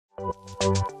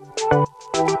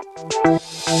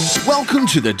Welcome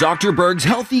to the Dr. Berg's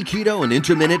Healthy Keto and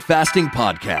Intermittent Fasting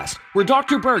Podcast, where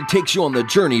Dr. Berg takes you on the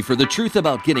journey for the truth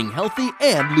about getting healthy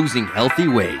and losing healthy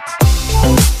weight.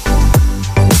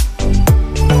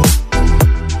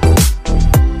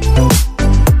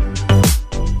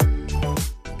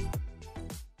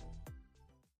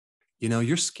 You know,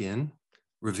 your skin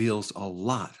reveals a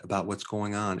lot about what's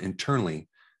going on internally,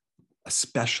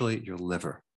 especially your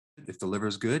liver. If the liver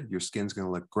is good, your skin's going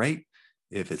to look great.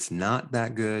 If it's not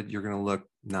that good, you're going to look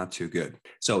not too good.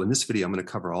 So in this video, I'm going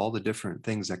to cover all the different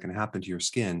things that can happen to your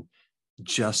skin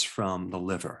just from the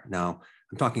liver. Now,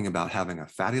 I'm talking about having a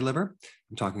fatty liver.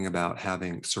 I'm talking about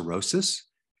having cirrhosis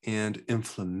and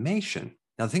inflammation.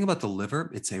 Now, the thing about the liver,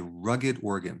 it's a rugged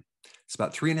organ. It's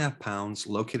about 3.5 pounds,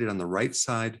 located on the right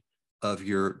side of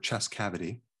your chest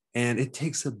cavity, and it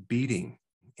takes a beating,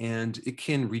 and it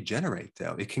can regenerate,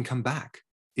 though. It can come back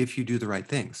if you do the right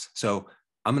things. So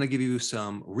I'm going to give you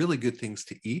some really good things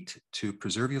to eat to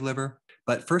preserve your liver.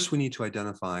 But first, we need to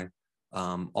identify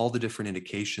all the different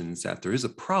indications that there is a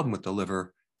problem with the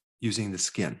liver using the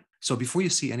skin. So before you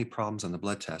see any problems on the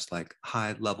blood test, like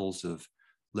high levels of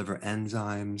liver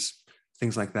enzymes,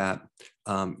 things like that,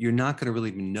 you're not going to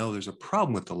really know there's a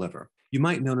problem with the liver. You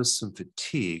might notice some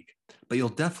fatigue, but you'll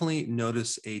definitely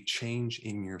notice a change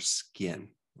in your skin,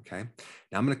 okay?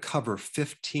 Now, I'm going to cover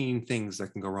 15 things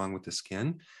that can go wrong with the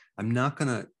skin. I'm not going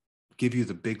to give you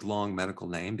the big, long medical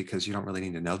name because you don't really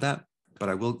need to know that, but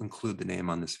I will include the name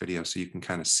on this video so you can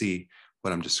kind of see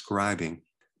what I'm describing.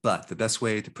 But the best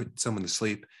way to put someone to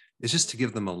sleep is just to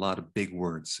give them a lot of big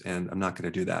words, and I'm not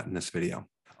going to do that in this video.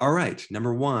 All right,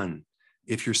 number one.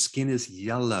 If your skin is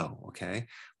yellow, okay,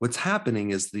 what's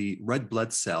happening is the red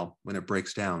blood cell, when it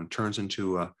breaks down, turns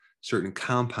into a certain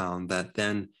compound that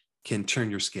then can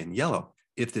turn your skin yellow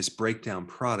if this breakdown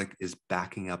product is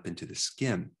backing up into the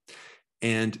skin.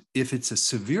 And if it's a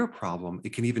severe problem,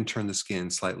 it can even turn the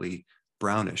skin slightly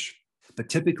brownish. But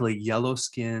typically, yellow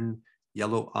skin,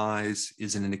 yellow eyes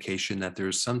is an indication that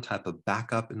there's some type of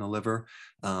backup in the liver.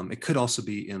 It could also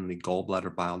be in the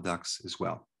gallbladder bile ducts as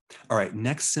well. All right,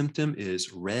 next symptom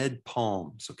is red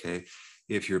palms, okay?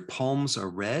 If your palms are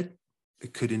red,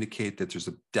 it could indicate that there's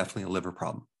definitely a liver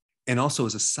problem. And also,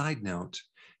 as a side note,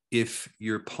 if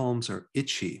your palms are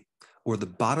itchy or the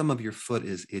bottom of your foot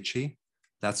is itchy,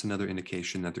 that's another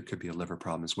indication that there could be a liver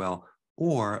problem as well,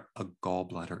 or a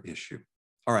gallbladder issue.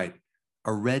 All right,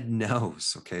 a red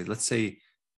nose, okay? Let's say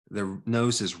the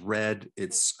nose is red,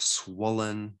 it's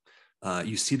swollen.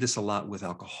 You see this a lot with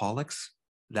alcoholics.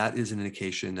 That is an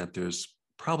indication that there's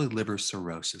probably liver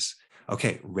cirrhosis.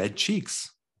 Okay, red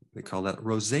cheeks, they call that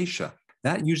rosacea.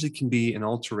 That usually can be an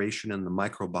alteration in the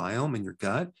microbiome in your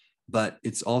gut, but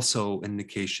it's also an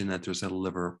indication that there's a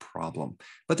liver problem.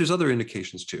 But there's other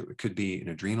indications too. It could be an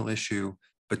adrenal issue,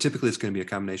 but typically it's going to be a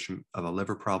combination of a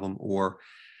liver problem or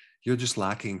you're just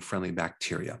lacking friendly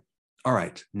bacteria. All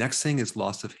right, next thing is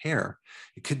loss of hair.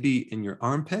 It could be in your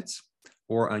armpits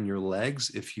or on your legs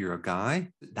if you're a guy.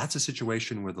 That's a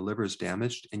situation where the liver is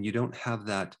damaged and you don't have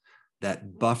that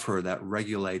buffer that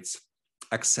regulates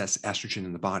excess estrogen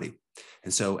in the body.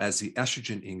 And so as the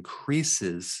estrogen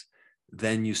increases,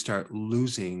 then you start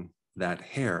losing that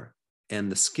hair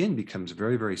and the skin becomes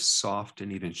very, very soft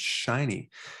and even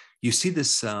shiny. You see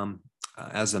this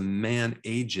as a man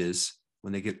ages,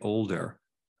 when they get older,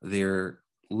 their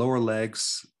lower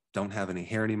legs don't have any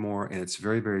hair anymore and it's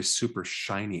very, very super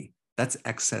shiny. That's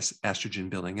excess estrogen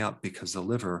building up because the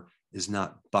liver is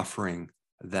not buffering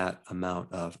that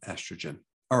amount of estrogen.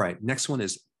 All right, next one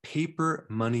is paper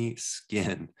money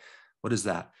skin. What is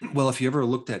that? Well, if you ever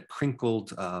looked at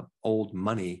crinkled old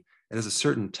money, it has a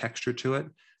certain texture to it.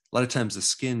 A lot of times the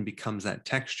skin becomes that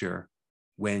texture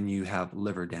when you have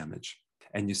liver damage.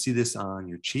 And you see this on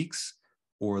your cheeks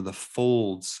or the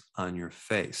folds on your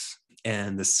face.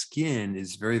 And the skin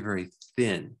is very, very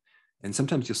thin. And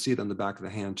sometimes you'll see it on the back of the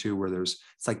hand too, where it's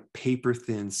like paper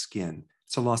thin skin.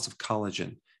 It's a loss of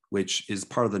collagen, which is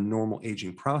part of the normal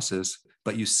aging process,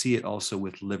 but you see it also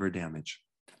with liver damage.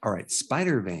 All right,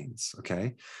 spider veins,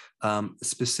 okay?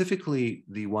 Specifically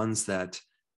the ones that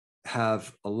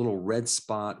have a little red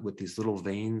spot with these little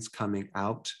veins coming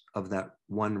out of that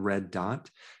one red dot.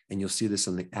 And you'll see this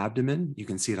on the abdomen. You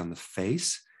can see it on the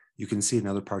face. You can see it in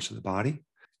other parts of the body.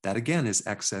 That again is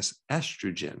excess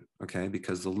estrogen, okay?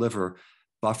 Because the liver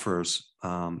buffers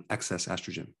excess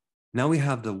estrogen. Now we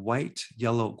have the white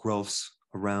yellow growths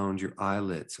around your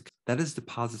eyelids. Okay? That is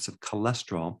deposits of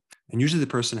cholesterol. And usually the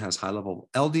person has high level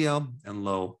LDL and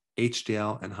low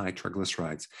HDL and high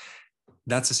triglycerides.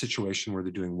 That's a situation where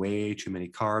they're doing way too many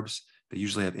carbs. They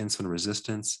usually have insulin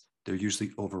resistance. They're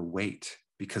usually overweight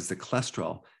because the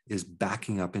cholesterol is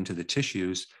backing up into the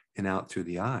tissues and out through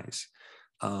the eyes.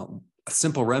 A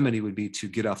simple remedy would be to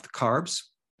get off the carbs,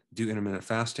 do intermittent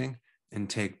fasting, and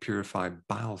take purified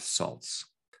bile salts.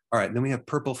 All right, then we have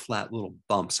purple flat little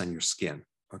bumps on your skin,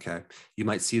 okay? You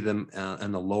might see them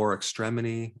in the lower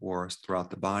extremity or throughout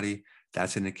the body.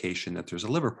 That's an indication that there's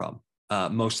a liver problem.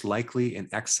 Most likely an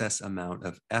excess amount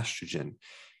of estrogen.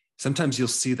 Sometimes you'll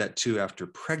see that too after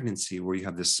pregnancy where you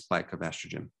have this spike of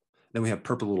estrogen. Then we have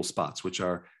purple little spots, which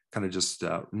are kind of just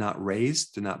not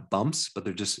raised, they're not bumps, but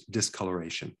they're just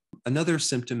discoloration. Another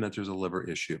symptom that there's a liver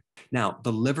issue. Now,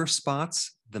 the liver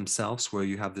spots themselves, where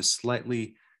you have this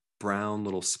slightly brown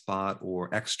little spot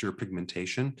or extra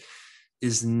pigmentation,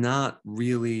 is not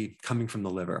really coming from the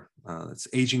liver. It's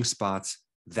aging spots.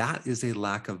 That is a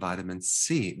lack of vitamin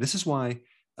C. This is why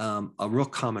a real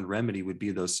common remedy would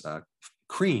be those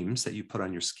creams that you put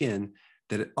on your skin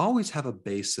that always have a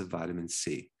base of vitamin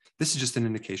C. This is just an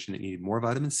indication that you need more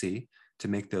vitamin C to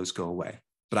make those go away.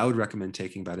 But I would recommend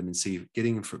taking vitamin C,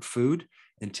 getting it from food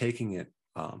and taking it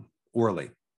orally.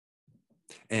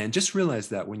 And just realize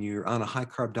that when you're on a high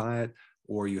carb diet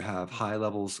or you have high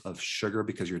levels of sugar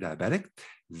because you're diabetic,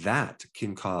 that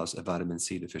can cause a vitamin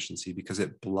C deficiency because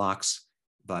it blocks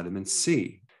vitamin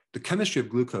C. The chemistry of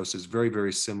glucose is very,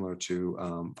 very similar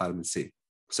to vitamin C.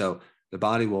 So the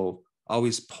body will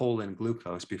always pull in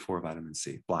glucose before vitamin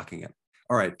C, blocking it.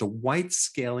 All right, the white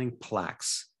scaling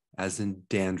plaques, as in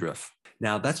dandruff.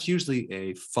 Now, that's usually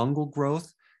a fungal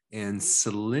growth, and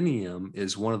selenium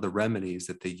is one of the remedies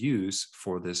that they use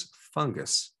for this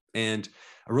fungus. And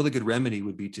a really good remedy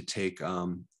would be to take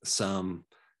some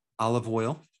olive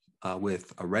oil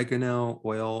with oregano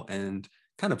oil and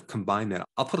kind of combine that.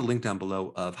 I'll put a link down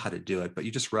below of how to do it, but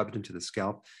you just rub it into the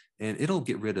scalp and it'll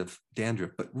get rid of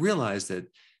dandruff. But realize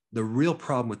that the real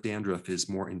problem with dandruff is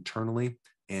more internally,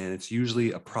 and it's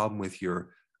usually a problem with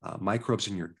your microbes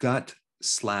in your gut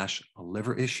 / a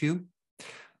liver issue.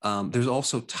 There's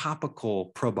also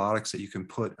topical probiotics that you can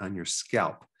put on your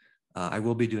scalp. I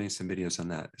will be doing some videos on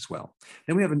that as well.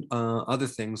 Then we have other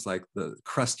things like the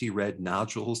crusty red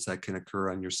nodules that can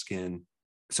occur on your skin.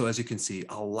 So as you can see,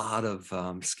 a lot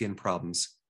of skin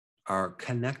problems are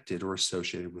connected or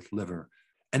associated with liver.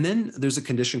 And then there's a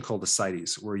condition called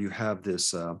ascites, where you have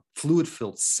this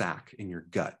fluid-filled sac in your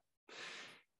gut.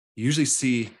 You usually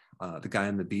see the guy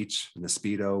on the beach in the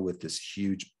Speedo with this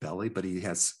huge belly, but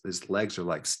his legs are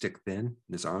like stick thin, and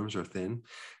his arms are thin,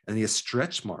 and he has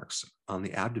stretch marks on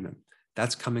the abdomen.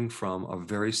 That's coming from a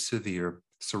very severe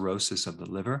cirrhosis of the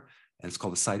liver, and it's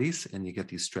called ascites, and you get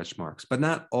these stretch marks. But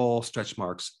not all stretch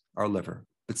marks are liver,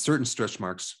 but certain stretch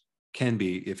marks can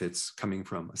be if it's coming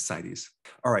from ascites.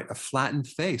 All right, a flattened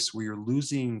face where you're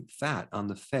losing fat on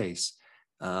the face.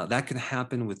 That can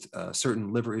happen with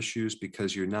certain liver issues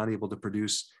because you're not able to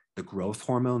produce the growth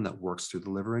hormone that works through the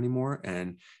liver anymore,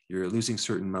 and you're losing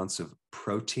certain amounts of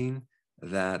protein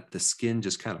that the skin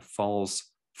just kind of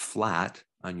falls flat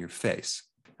on your face.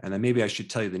 And then maybe I should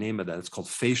tell you the name of that. It's called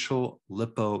facial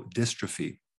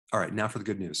lipodystrophy. All right, now for the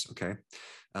good news, okay?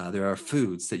 There are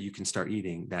foods that you can start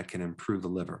eating that can improve the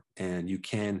liver, and you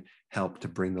can help to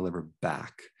bring the liver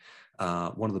back.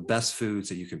 One of the best foods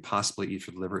that you can possibly eat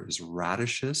for the liver is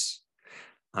radishes.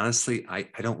 Honestly, I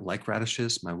don't like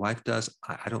radishes. My wife does.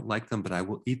 I don't like them, but I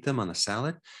will eat them on a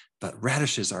salad. But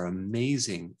radishes are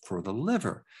amazing for the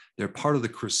liver. They're part of the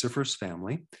cruciferous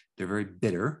family. They're very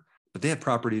bitter, but they have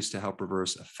properties to help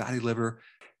reverse a fatty liver.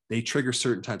 They trigger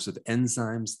certain types of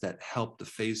enzymes that help the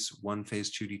phase 1,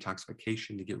 phase 2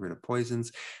 detoxification to get rid of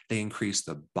poisons. They increase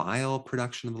the bile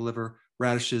production of the liver.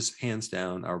 Radishes, hands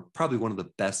down, are probably one of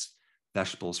the best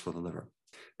vegetables for the liver.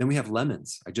 Then we have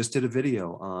lemons. I just did a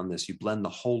video on this. You blend the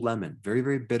whole lemon, very,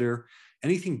 very bitter.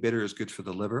 Anything bitter is good for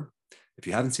the liver. If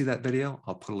you haven't seen that video,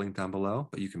 I'll put a link down below,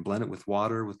 but you can blend it with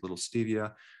water, with little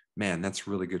stevia. Man, that's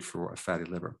really good for a fatty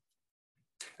liver.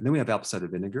 And then we have apple cider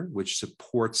vinegar, which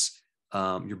supports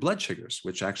your blood sugars,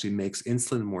 which actually makes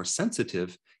insulin more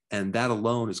sensitive. And that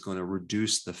alone is going to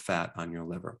reduce the fat on your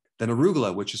liver. Then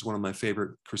arugula, which is one of my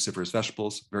favorite cruciferous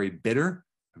vegetables, very bitter,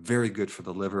 very good for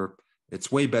the liver. It's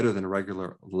way better than a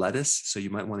regular lettuce, so you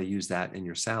might want to use that in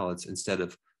your salads instead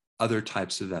of other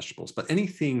types of vegetables. But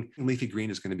anything leafy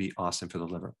green is going to be awesome for the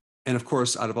liver. And of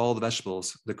course, out of all the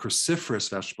vegetables, the cruciferous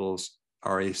vegetables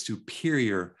are a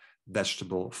superior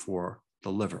vegetable for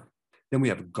the liver. Then we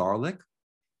have garlic,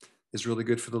 is really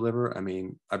good for the liver. I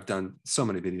mean, I've done so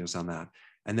many videos on that.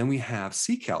 And then we have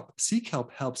sea kelp. Sea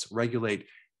kelp helps regulate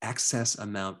excess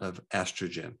amount of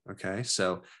estrogen, okay?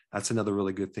 So that's another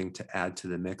really good thing to add to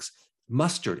the mix.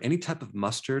 Mustard, any type of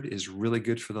mustard is really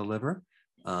good for the liver.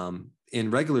 In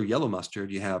regular yellow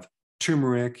mustard, you have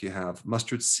turmeric, you have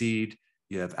mustard seed,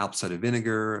 You have apple cider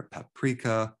vinegar,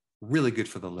 paprika, really good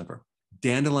for the liver.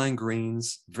 Dandelion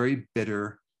greens, very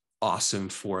bitter, awesome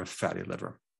for a fatty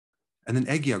liver. And then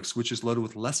egg yolks, which is loaded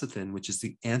with lecithin, which is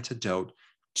the antidote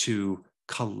to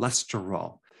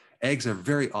cholesterol. Eggs are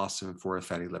very awesome for a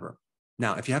fatty liver.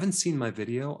 Now, if you haven't seen my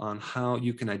video on how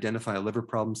you can identify liver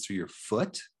problems through your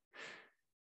foot,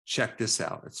 check this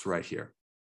out. It's right here.